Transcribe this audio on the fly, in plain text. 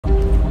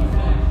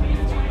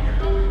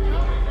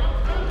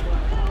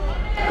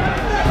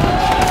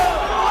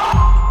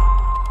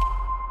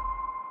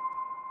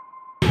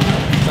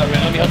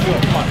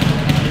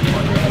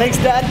Thanks,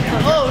 Dad.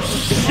 Oh,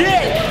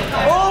 shit.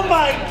 Oh,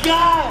 my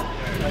God.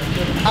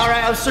 All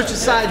right, I'm switching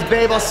sides,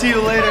 babe. I'll see you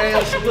later. Hey,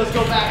 let's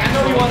go back. I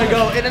know you want to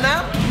go in and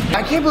out.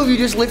 I can't believe you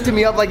just lifted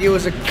me up like it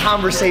was a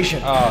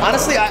conversation.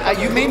 Honestly,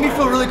 you made me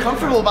feel really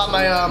comfortable about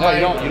my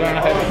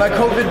my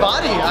COVID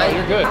body.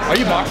 You're good. Are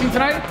you boxing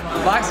tonight?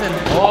 Boxing.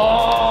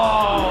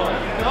 Oh,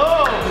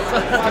 no.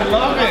 I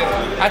love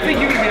it. I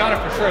think you can be on it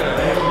for sure.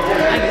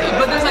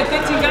 But there's like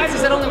 15 guys. He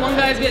said only one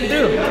guy's getting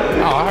through.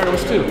 Oh, I heard it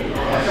was 2.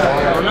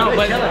 I don't know,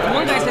 but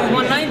one guy said he's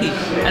 190,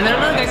 and then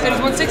another guy said he's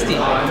 160.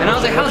 And I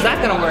was like, how's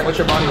that gonna work? What's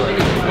your body weight?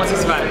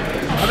 165.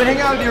 I've been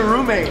hanging out with your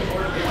roommate.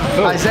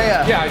 Who?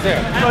 Isaiah. Yeah,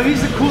 Isaiah. Bro,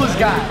 he's the coolest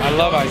guy. I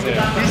love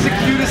Isaiah. He's the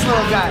cutest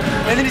little guy.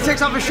 And then he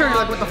takes off his shirt. You're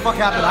like, what the fuck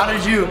happened? How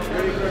did you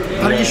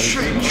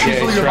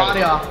chisel your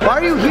body off? Why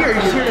are you here? Are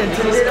you here to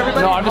intimidate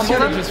everybody? No, I'm just here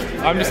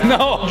to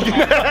no.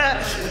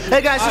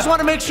 Hey guys, just want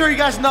to make sure you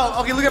guys know.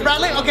 Okay, look at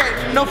Bradley.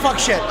 Okay, no fuck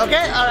shit.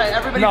 Okay, all right,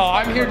 everybody. No,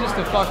 I'm here just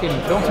to fucking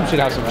film some shit,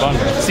 have some fun,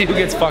 see who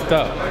gets fucked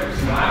up.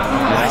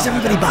 Why is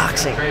everybody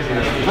boxing?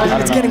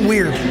 It's getting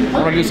weird.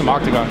 I want to do some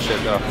octagon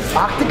shit though.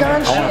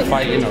 Octagon shit? I want to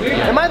fight, you know.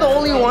 Yeah. Am I the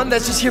only one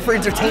that's just here for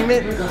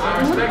entertainment?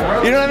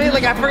 You know what I mean?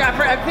 Like I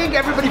think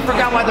everybody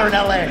forgot why they're in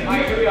LA.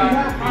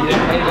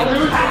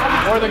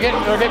 Or they're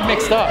getting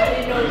mixed up.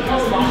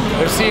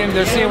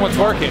 They're seeing what's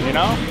working, you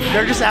know?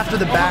 They're just after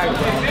the bag.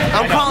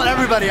 I'm calling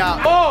everybody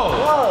out. Oh!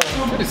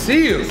 Good to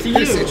see you. Good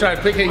to see you. Try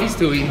to pick it. He's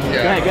too easy.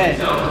 Yeah. Go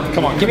ahead.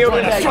 Come on, give me a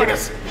bag.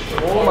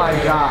 Oh my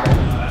God.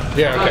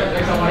 Yeah, okay.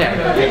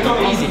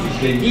 Yeah, easy,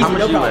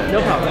 no problem,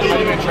 no problem. Have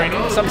you been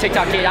training? Some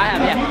TikTok kid, I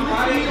have,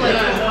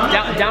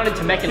 yeah. Down in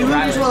Temecula.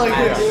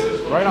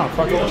 Right on,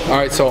 fuck it.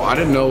 Alright, so I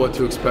didn't know what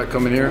to expect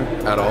coming here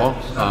at all.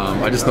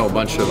 I just know a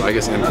bunch of, I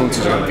guess,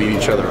 influencers are gonna beat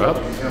each other up.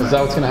 Is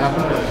that what's gonna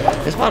happen?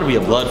 It's about to be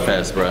a blood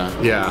fest, bro.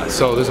 Yeah,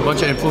 so there's a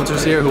bunch of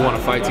influencers here who want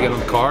to fight to get on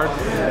the card,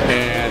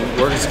 and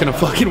we're just gonna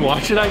fucking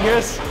watch it, I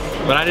guess.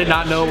 But I did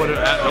not know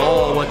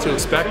what to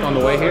expect on the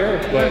way here.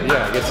 But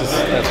yeah, I guess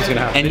that's what's gonna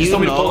happen. And you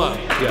know,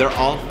 they're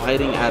all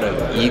fighting out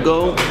of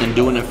ego and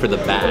doing it for the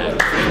bag.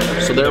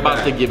 So they're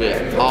about to give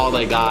it all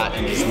they got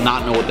and just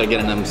not know what they're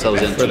getting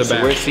themselves into.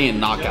 So we're seeing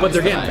knockouts. But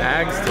they're getting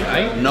bags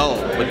tonight? No,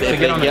 but if they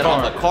get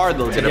on the card,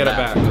 they'll get a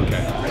bag.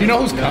 Okay. Do you know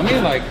who's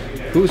coming? Like,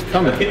 who's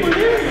coming?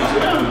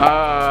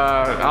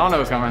 I don't know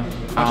who's coming.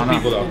 Bunch of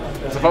people though.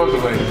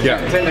 Supposedly.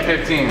 Yeah. 10 to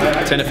 15.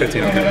 10 to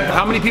 15. Okay.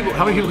 How many people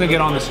can get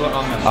on this? I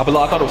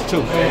thought it was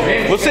 2.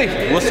 We'll see.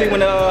 We'll see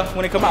when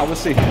it come out. We'll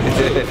see.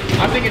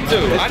 I'm thinking 2.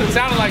 It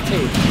sounded like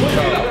 2.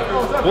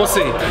 So we'll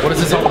see. What is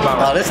this all about?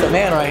 Oh, this is the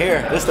man right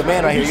here. This is the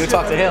man right here. You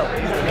talk to him.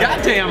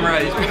 Goddamn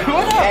right.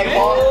 What up, hey,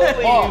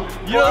 Paul.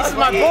 You know, this is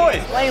my boy.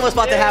 Explain what's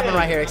about to happen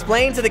right here.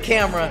 Explain to the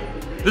camera.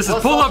 This is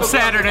Pull-Up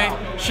Saturday.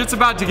 Shit's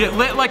about to get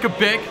lit like a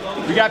bick.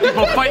 We got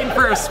people fighting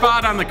for a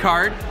spot on the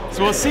card.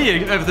 So we'll see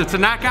if it's a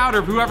knockout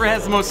or whoever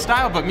has the most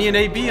style, but me and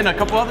AB and a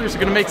couple others are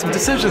gonna make some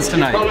decisions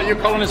tonight. You're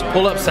calling this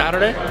Pull-Up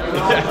Saturday?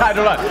 I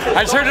don't know.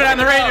 I just heard it on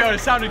the radio and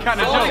it sounded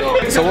kind of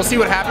dope. So we'll see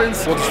what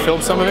happens. We'll just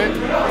film some of it,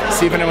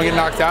 see if anyone gets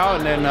knocked out,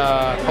 and then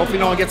hopefully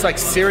no one gets like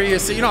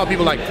serious. You know how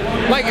people like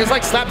it's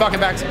like slapboxing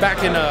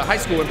back in high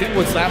school when people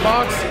would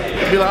slapbox.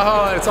 Be like,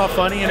 oh, it's all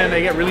funny, and then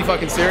they get really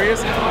fucking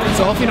serious.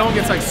 So hopefully no one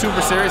gets like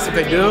super serious. If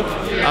they do,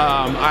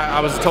 I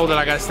was told that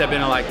I gotta step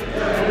in and like,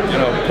 you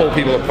know, pull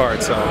people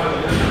apart. So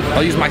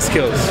I'll use my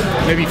skills.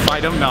 Maybe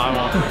fight them. No, I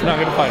won't. I'm not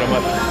gonna fight them,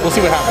 but we'll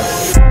see what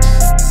happens.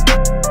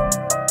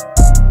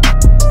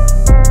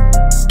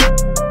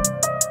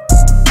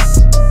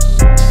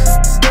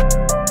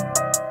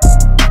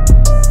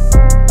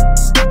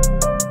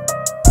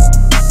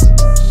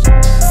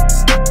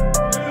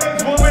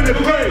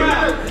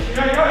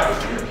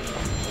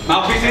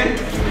 Mouthpiece in.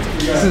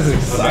 This is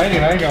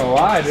exciting, I ain't gonna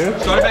lie,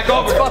 dude. Start it back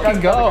over. Let's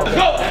fucking go. Let's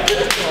go!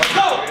 Let's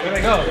go! There we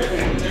go.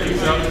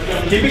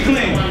 Keep it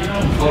clean.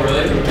 Oh,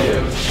 really?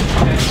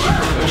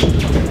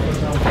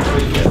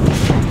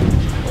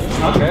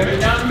 Okay.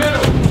 Down the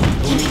middle.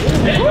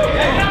 Hey,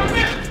 down the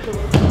middle.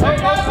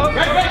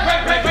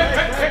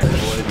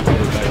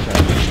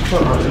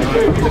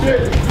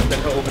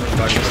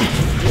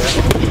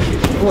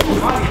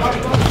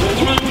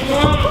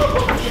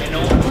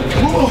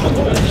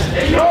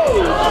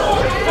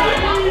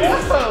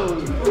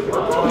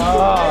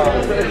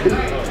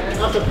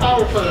 That's a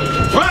power play.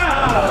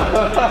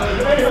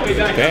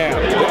 Damn.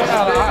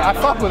 I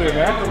fuck with it,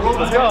 man.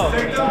 Let's go.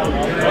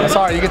 It's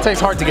hard. You can take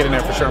hard to get in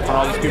there for sure. In front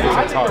of all these people,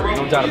 it's hard.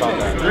 No doubt about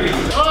that.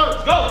 Let's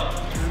go.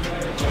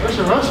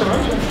 Russian.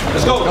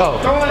 Let's go. Go.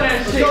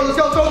 Let's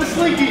go. Throw the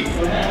slinky.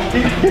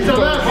 He's the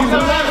left. He's the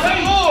left.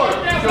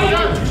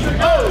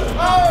 Oh.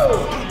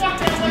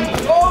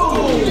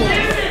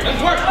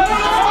 Let's work.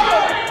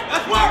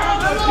 Let's work.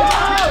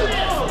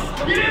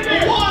 Get in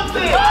there.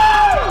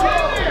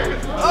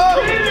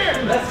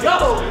 Let's go.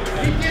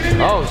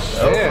 Oh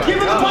shit. Give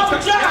him the proper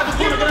job.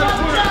 Give him the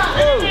proper job.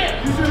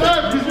 Use your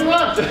left. Use your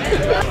left.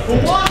 For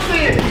one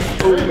thing.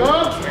 There you go.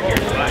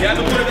 Yeah,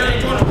 the corner down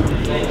the corner.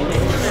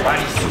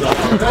 Right. Let's go.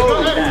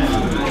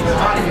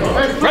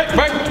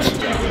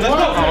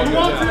 Who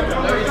wants it?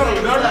 There you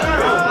go.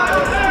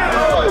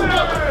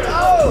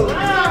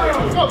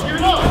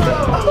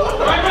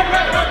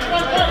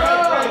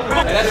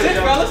 That's it,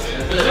 fellas.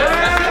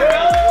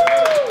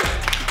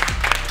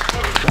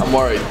 I'm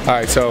worried. All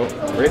right, so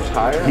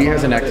he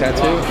has a neck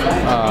tattoo.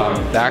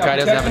 That guy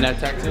doesn't have a neck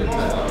tattoo.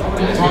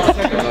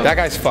 That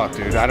guy's fucked,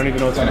 dude. I don't even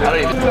know what's gonna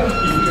happen.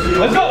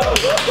 Let's go.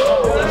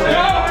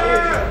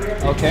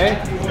 Okay.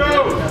 Let's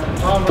go.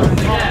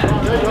 Keep your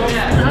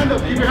hand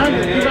up. Keep your hand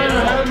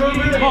up.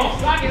 Come on.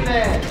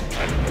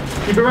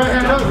 Keep your right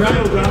hand up. Right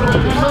hand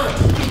up.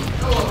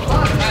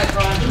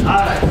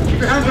 All right. Keep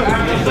your hands up.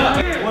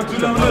 1, 2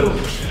 down the middle.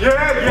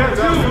 Yeah.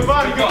 Good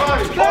body. Good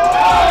body. Oh!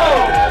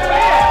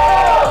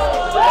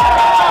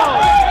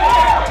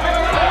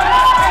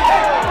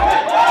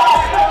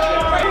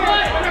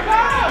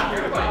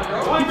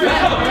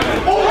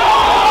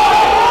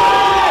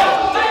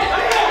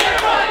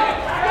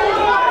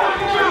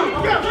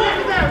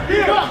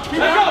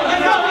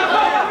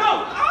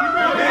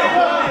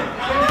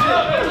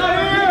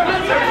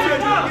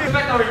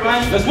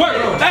 Let's work.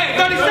 Hey,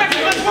 30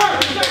 seconds.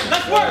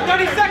 Let's work.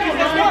 30 seconds.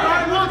 Let's work.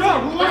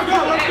 Let's go.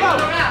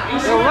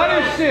 Yo, run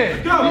this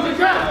shit. Go. Keep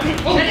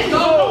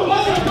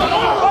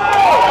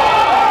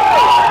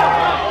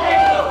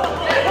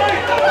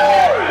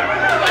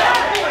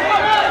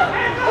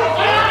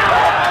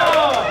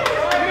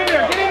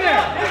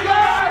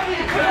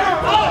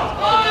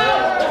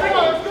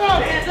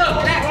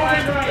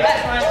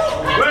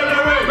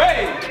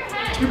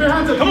your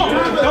hands up. Come on.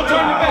 Don't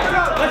turn your back.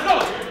 Let's go.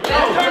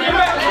 Don't turn your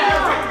back.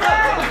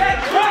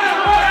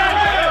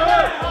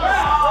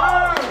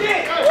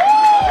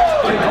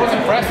 That was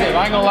impressive. I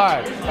ain't gonna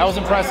lie. That was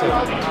impressive.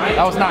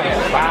 That was nice.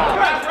 Wow.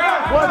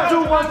 1,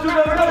 2, 1, 2,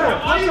 let's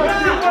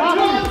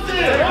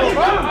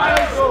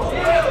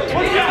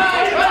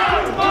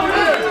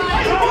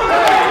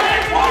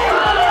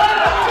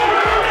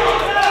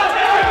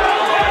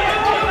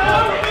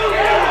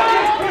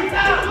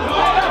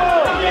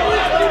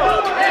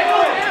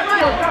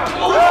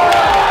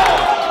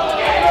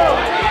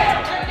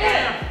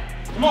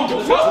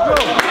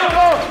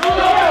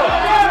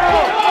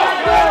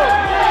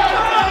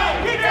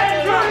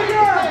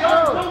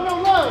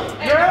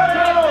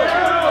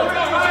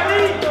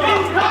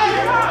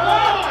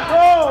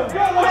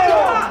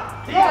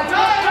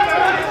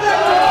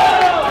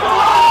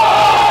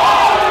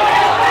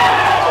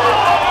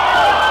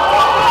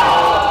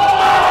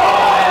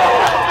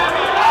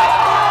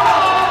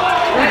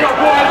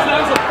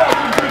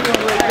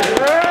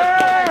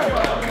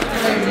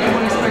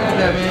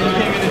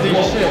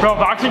Bro,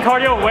 boxing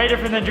cardio way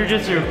different than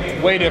jiu-jitsu.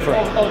 Way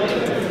different.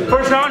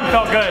 First round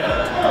felt good.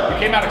 You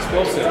came out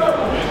explosive.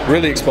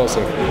 Really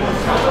explosive.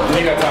 Then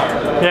you got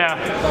tired.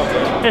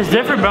 Yeah. It's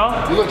different, bro.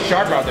 You look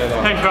sharp out there,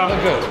 though. Thanks, bro. You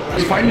look good.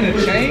 He's fighting in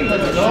a chain?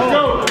 Let's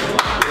go.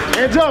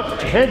 Hands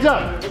up. Hands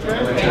up.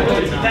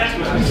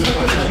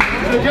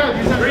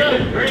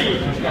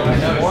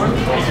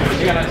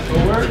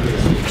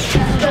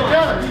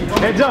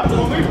 Heads up.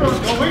 Don't wait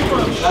for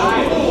him.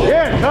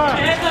 Yeah, time.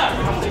 Hands up.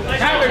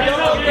 Tyler,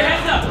 don't hold your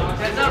hands up.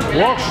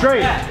 Walk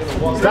straight.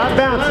 Stop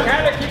bouncing.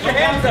 Tyler, keep your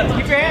hands up.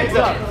 Keep your hands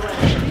up.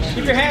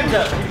 Keep your hands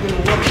up.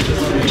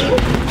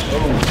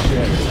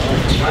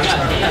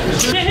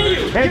 Can't hear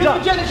you. Hands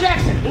up. Janet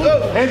Jackson.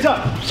 Hands up.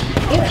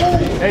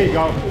 There you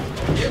go.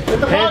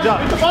 Hands up.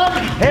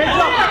 Hands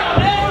up.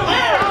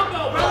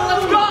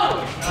 Let's go.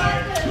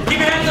 Keep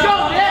your hands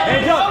up.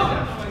 Hands up.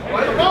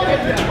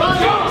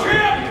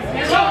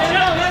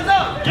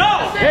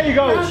 There you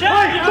go.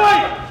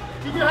 Fight.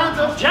 Keep your hands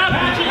up.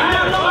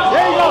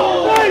 There you go.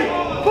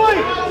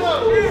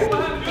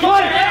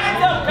 Fight.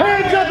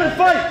 Hands up and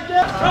fight.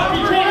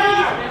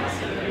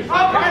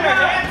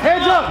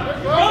 Hands up.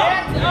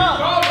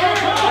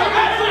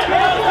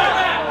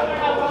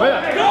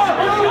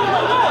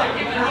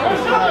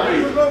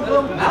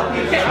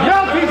 Yo,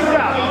 pieces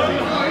out.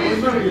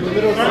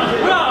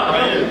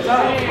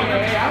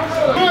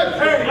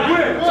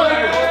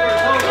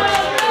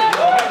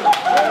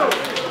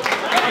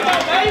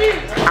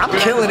 I'm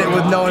killing it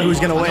with knowing who's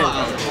gonna win.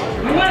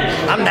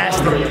 I'm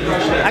nasty.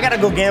 I gotta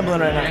go gambling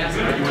right now.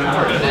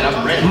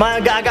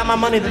 I got my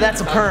money that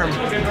that's a perm.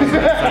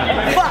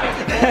 Fuck.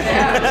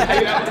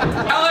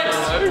 Alex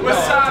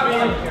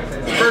Wasabi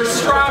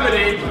versus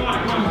Stromedy.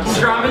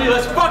 Stromedy,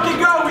 let's fucking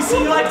go. We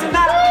see you like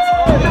tonight.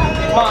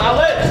 Come on,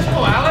 Alex. Come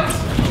on, Alex.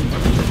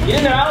 Get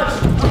in there, Alex.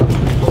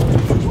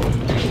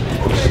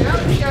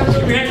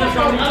 Keep your hands up,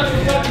 Stromedy.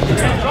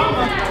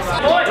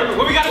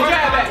 Where we got a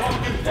jab at?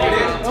 There it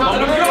is.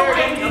 Let him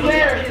go,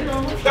 man.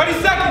 30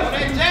 seconds.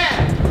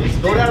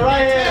 Go that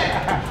right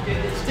hand.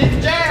 Stick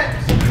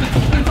jabs.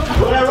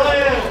 Go that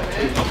right hand.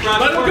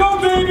 Let him go,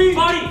 baby.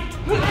 Buddy.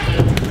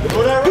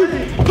 Go that right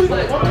hand.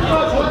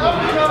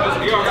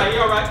 You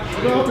all right?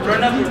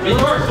 Run up. Be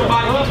first,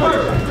 somebody. Be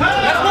first.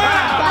 That's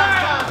right.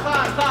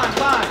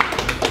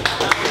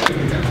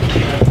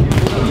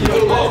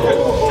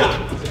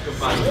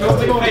 Fine.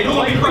 Hey,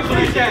 don't be first on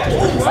these jabs.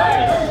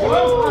 Right.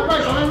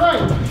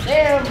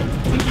 Damn.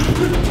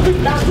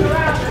 Bouncing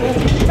around.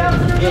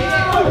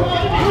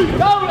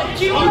 Go,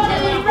 keep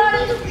running.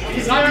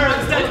 It's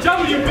that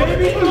W,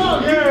 baby. Come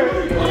on,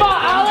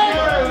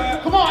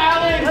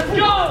 Alex. Let's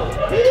go.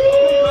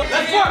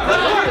 Let's work.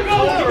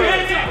 Keep your hands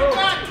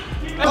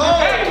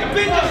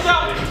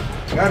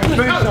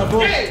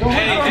Hey,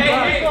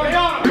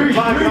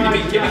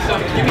 give me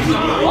some.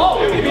 Oh,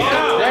 there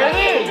it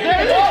is. There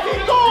it is.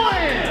 Keep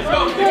going.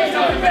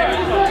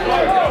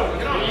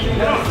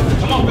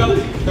 Come on,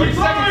 fellas. 30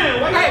 seconds.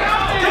 Hey,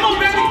 come on,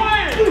 baby.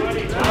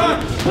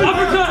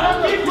 Uppercut.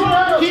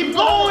 Keep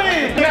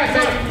going.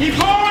 Keep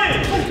going.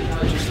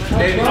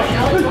 Hey,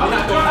 I'm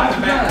not going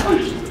back.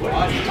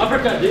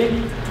 Uppercut, dude.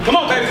 Come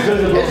on, baby.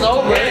 It's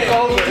over. It's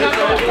over. It's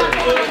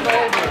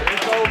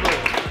over.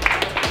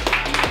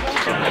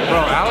 Bro,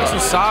 Alex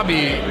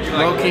Wasabi,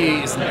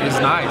 low-key, is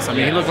nice. I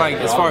mean, he looked like,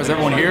 as far as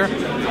everyone here,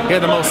 he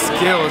had the most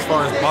skill as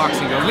far as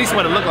boxing goes. At least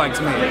what it looked like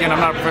to me. Again, I'm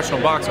not a professional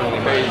boxer or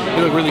anything, but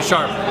he looked really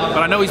sharp.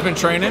 But I know he's been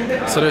training,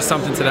 so there's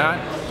something to that.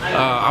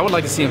 I would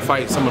like to see him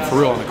fight someone for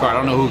real on the card. I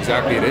don't know who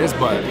exactly it is,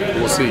 but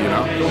we'll see, you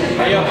know?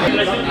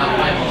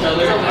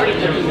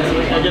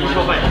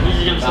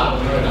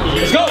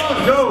 Let's go.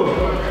 Go.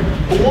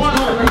 One.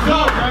 Let's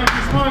go.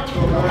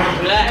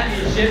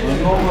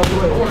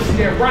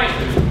 Right.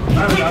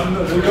 There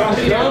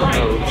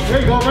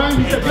you go, Ryan.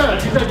 He said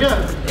good. He said good.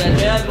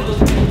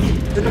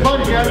 Hit the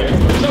body, guys.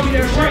 Show me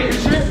there, right.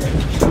 Good shit.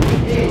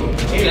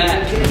 He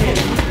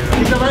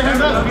said right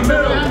hand up. He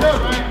said right hand up,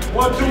 Ryan.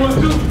 1, 2, 1,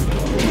 2.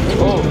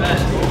 Oh.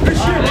 Good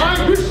shit, Ryan.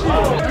 Good shit.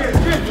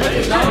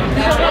 Let's go.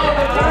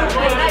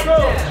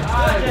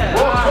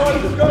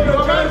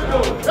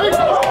 Let's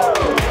go.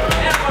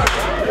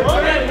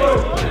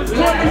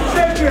 20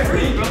 seconds.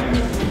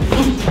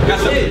 Good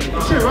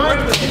shit, Ryan.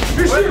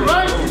 Good shit,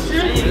 Ryan. Good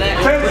shit.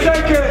 10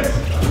 seconds.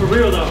 For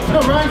real, though. No,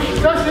 Ryan.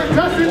 Touch it.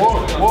 Touch it.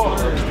 Walk.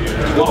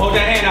 Go hold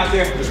that hand out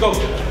there. Let's go. Go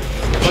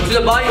to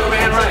the body over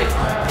hand right.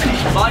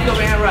 Body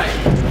over hand right.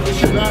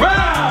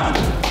 Round.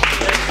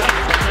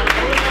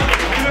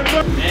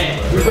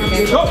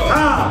 Go.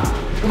 Time.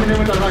 Come in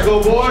with that right.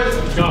 Go, boys.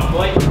 Go,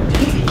 boy.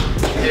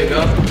 There you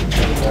go.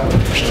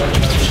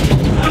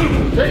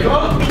 There you go.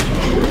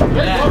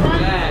 There you go,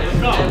 Ryan. Let's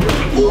go.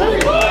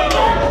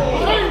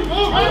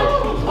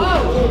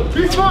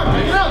 Be smart.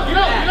 Get out,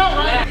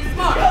 Ryan.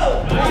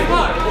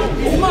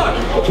 Be smart.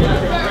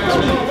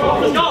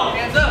 Let's go.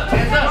 Hands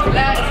up,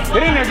 relax.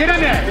 Get in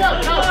there.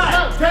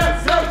 10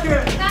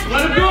 seconds.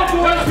 Let him go,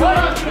 boys.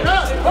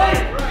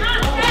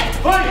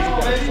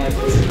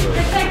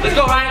 Let's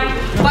go, Ryan.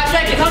 5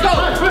 seconds. Let's go.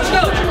 Push the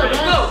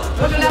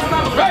last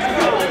round.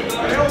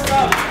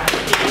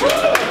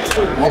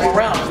 One more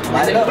round.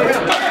 Light it up.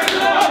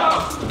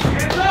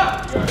 Hands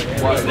up.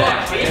 What's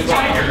that?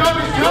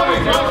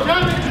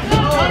 Coming.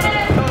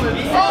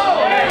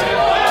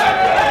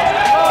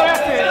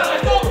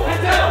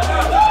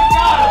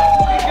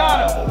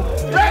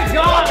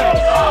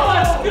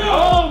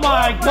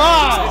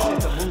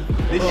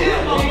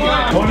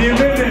 Only a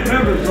minute,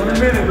 remember, it's only a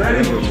minute,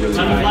 ready? Let's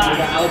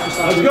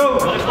go.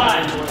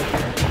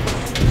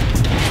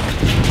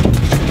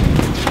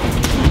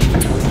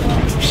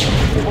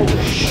 Oh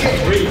shit.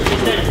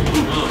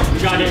 You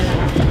got it.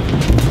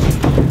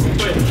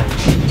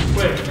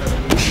 Quick.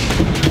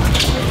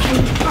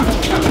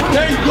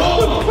 There you go.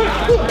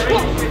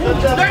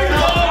 There you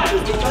go.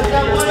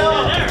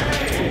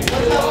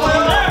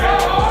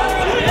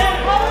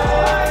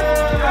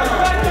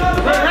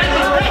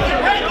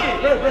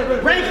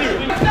 Break it.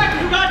 You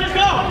got this,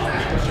 go.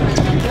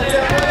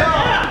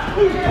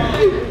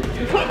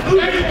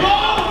 There you go.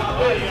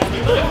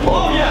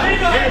 Oh yeah.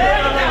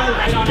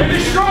 Give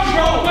it strong,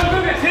 bro. 1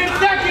 minute. 10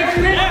 seconds.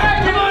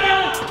 Come on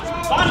now.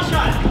 Body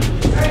shot.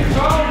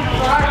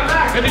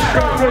 Give it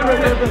strong.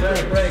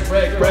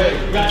 Break.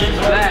 You got this.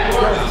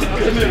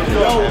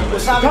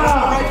 What's up? Go,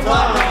 Alex.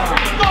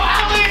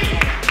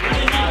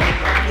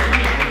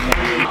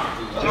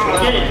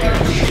 Get it.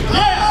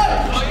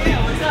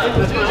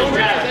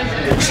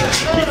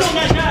 Keep doing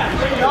that jab.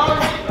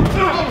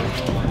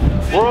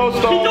 World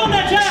star. Keep doing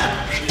that jab.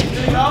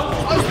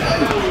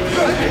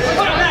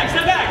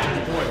 Step back.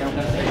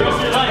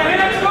 Hey,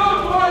 let's go,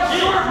 boys.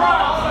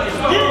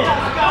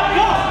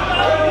 Go.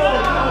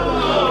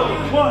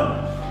 1,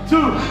 2,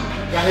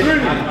 3,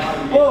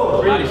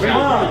 4, 5,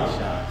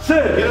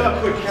 6,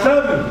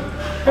 7,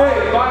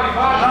 8,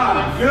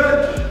 9. Good.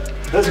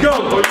 Let's go.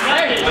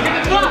 Hey, look at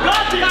the clock.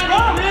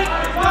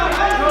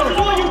 This is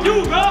what you do,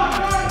 bro.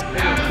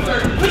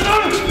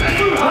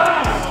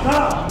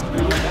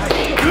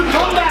 Good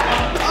comeback.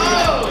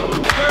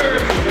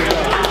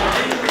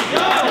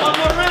 One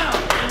more round.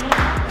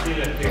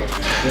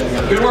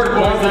 Good work,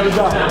 boys. Good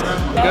though.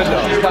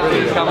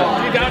 Come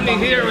on. You got me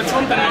here with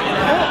something.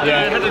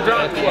 Yeah, I had to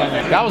drop.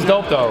 That was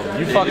dope though.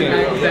 You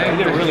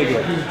did really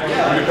good.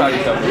 You're proud of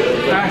yourself.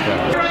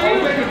 Are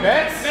we making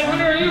bets?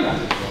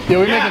 Yeah,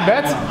 we making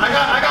bets? I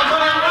got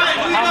money on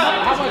Ryan.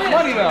 How much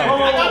money though?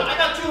 I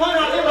got 200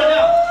 on him right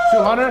now.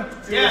 200?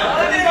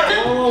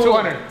 Yeah.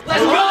 200.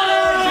 Let's go!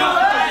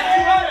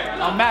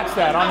 I'll match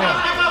that on him.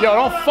 Yo,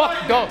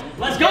 don't.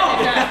 Let's go!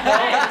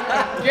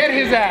 Get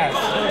his ass.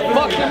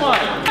 Fuck him up.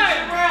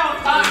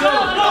 Let's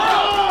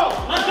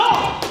go!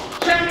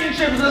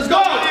 Championships, let's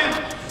go!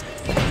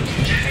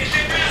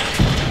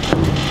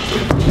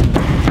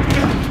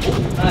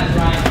 Nice,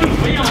 Ryan.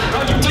 What are you on, bro?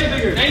 You're way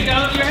bigger. There you go.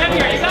 You're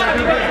heavier. You got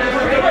it.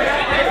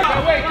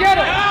 Wait, get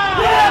him!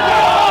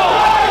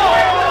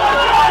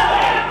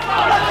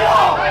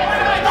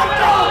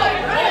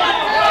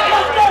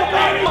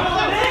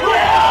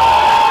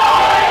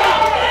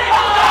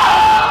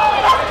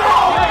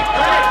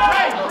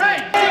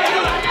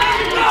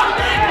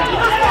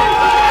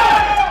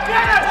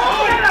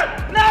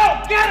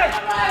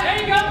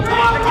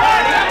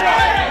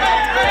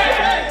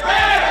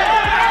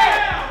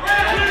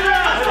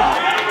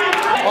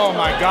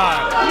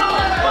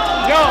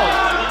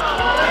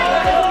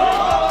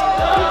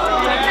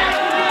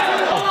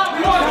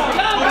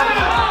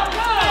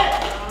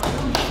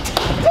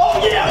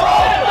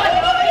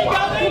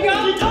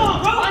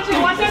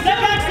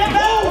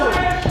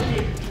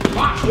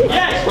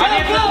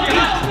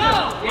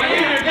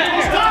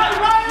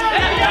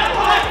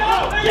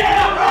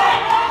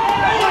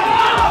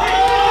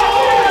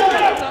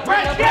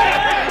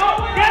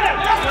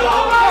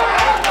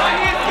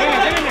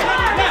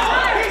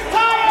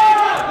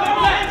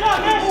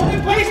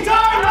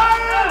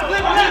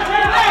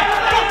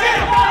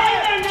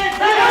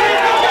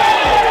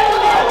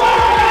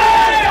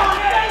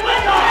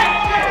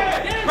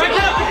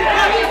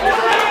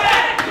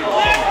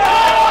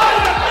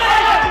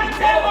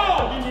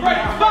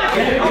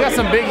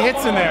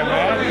 there,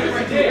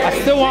 man.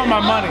 I still want my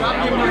money. Let's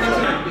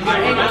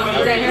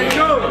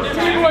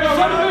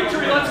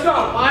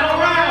go. Final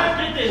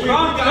round.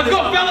 Let's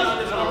go,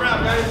 fellas. Final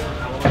round, guys.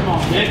 Come on,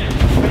 man.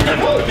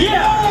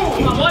 Yeah.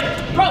 Come on, boy.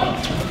 Bro.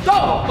 Go.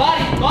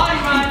 Body,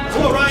 man. Let's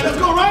go, Ryan. Let's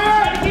go,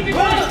 Ryan. Keep it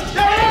going.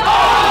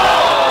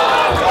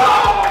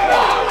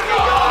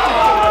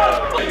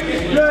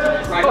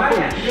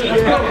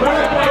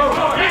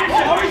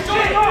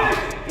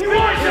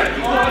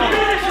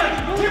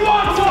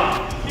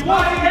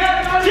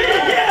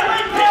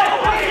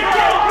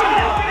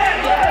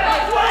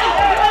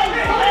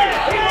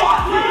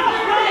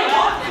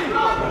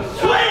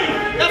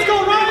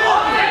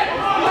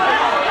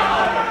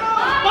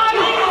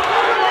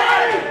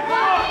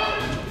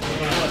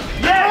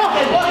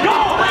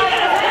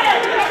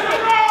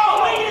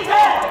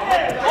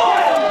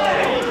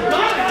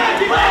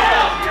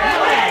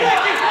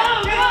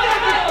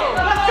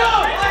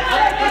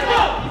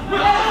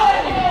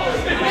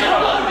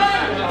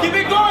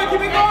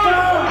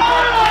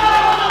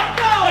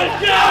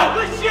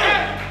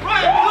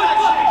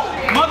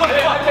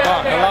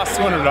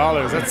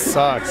 $200. That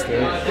sucks,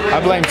 dude.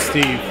 I blame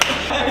Steve.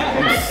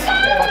 I'm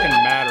fucking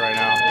mad right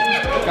now.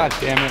 God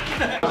damn it.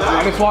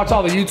 I just watched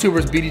all the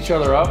YouTubers beat each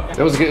other up.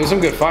 It was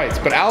some good fights.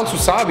 But Alex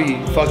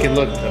Wasabi fucking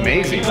looked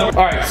amazing. All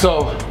right,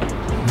 so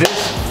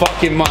this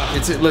fucking month,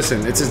 it's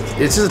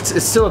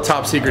still a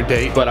top secret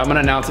date, but I'm gonna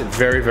announce it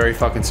very, very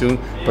fucking soon.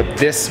 But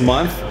this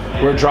month,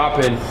 we're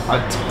dropping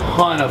a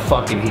ton of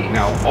fucking heat.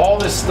 Now, all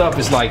this stuff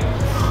is like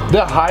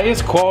the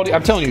highest quality.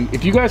 I'm telling you,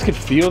 if you guys could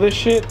feel this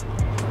shit,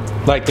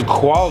 like the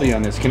quality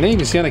on this. Can they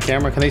even see on the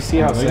camera? Can they see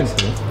how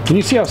sexy? Can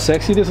you see how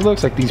sexy this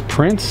looks? Like these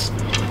prints,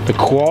 the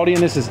quality in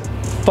this is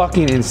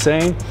fucking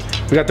insane.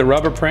 We got the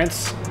rubber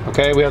prints,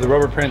 okay? We have the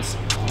rubber prints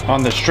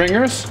on the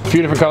stringers. A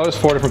few different colors,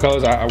 4 different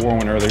colors. I wore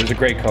one earlier. It was a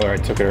great color, I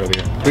took it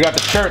earlier. We got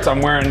the shirts, I'm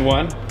wearing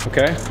one,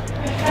 okay?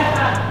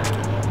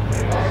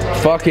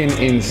 Fucking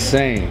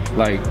insane.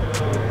 Like,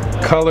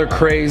 color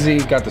crazy,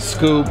 got the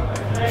scoop.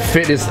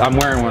 Fit is, I'm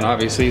wearing one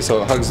obviously,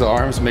 so it hugs the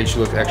arms, makes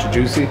you look extra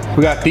juicy.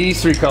 We got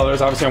these 3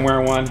 colors, obviously I'm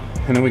wearing one.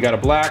 And then we got a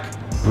black,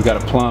 we got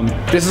a plum.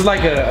 This is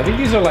like I think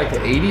these are like the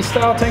 80s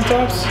style tank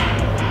tops.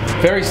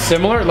 Very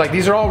similar, like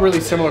these are all really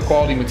similar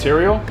quality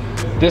material.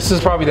 This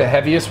is probably the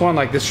heaviest one,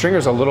 like this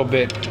stringer's a little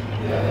bit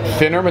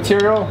thinner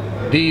material.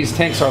 These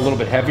tanks are a little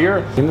bit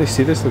heavier. Can they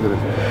see this? Look at it.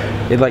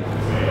 It like,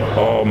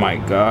 oh my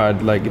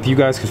God. Like if you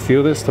guys could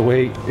feel this, the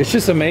way, it's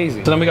just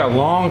amazing. So then we got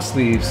long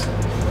sleeves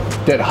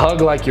that hug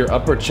like your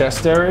upper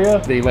chest area.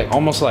 They like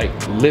almost like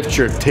lift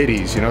your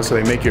titties, you know, so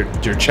they make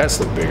your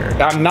chest look bigger.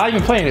 I'm not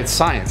even playing, it's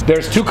science.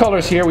 There's 2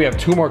 colors here. We have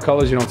 2 more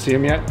colors, you don't see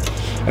them yet.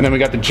 And then we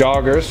got the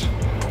joggers.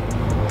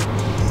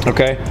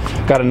 Okay,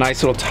 got a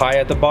nice little tie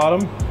at the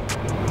bottom.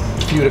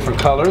 A few different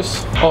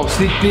colors. Oh,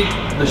 sneak peek,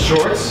 the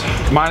shorts.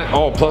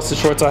 Plus the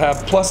shorts I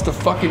have, plus the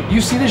fucking,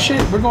 you see this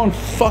shit? We're going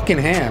fucking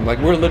ham. Like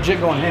we're legit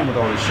going ham with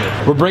all this shit.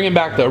 We're bringing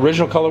back the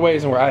original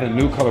colorways and we're adding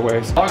new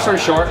colorways. Long story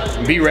short,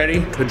 be ready.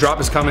 The drop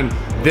is coming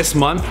this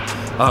month.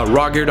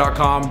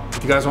 Rawgear.com.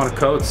 If you guys want a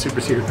code,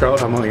 super secret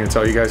code, I'm only gonna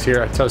tell you guys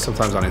here. I tell you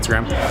sometimes on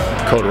Instagram.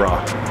 Code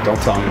RAW. Don't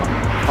tell anyone.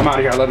 I'm out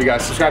of here. I love you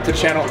guys. Subscribe to the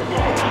channel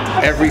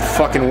every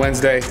fucking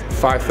Wednesday,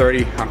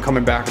 5:30. I'm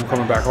coming back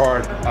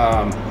hard.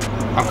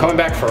 I'm coming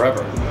back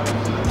forever.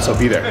 So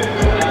be there.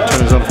 Turn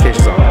those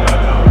notifications on.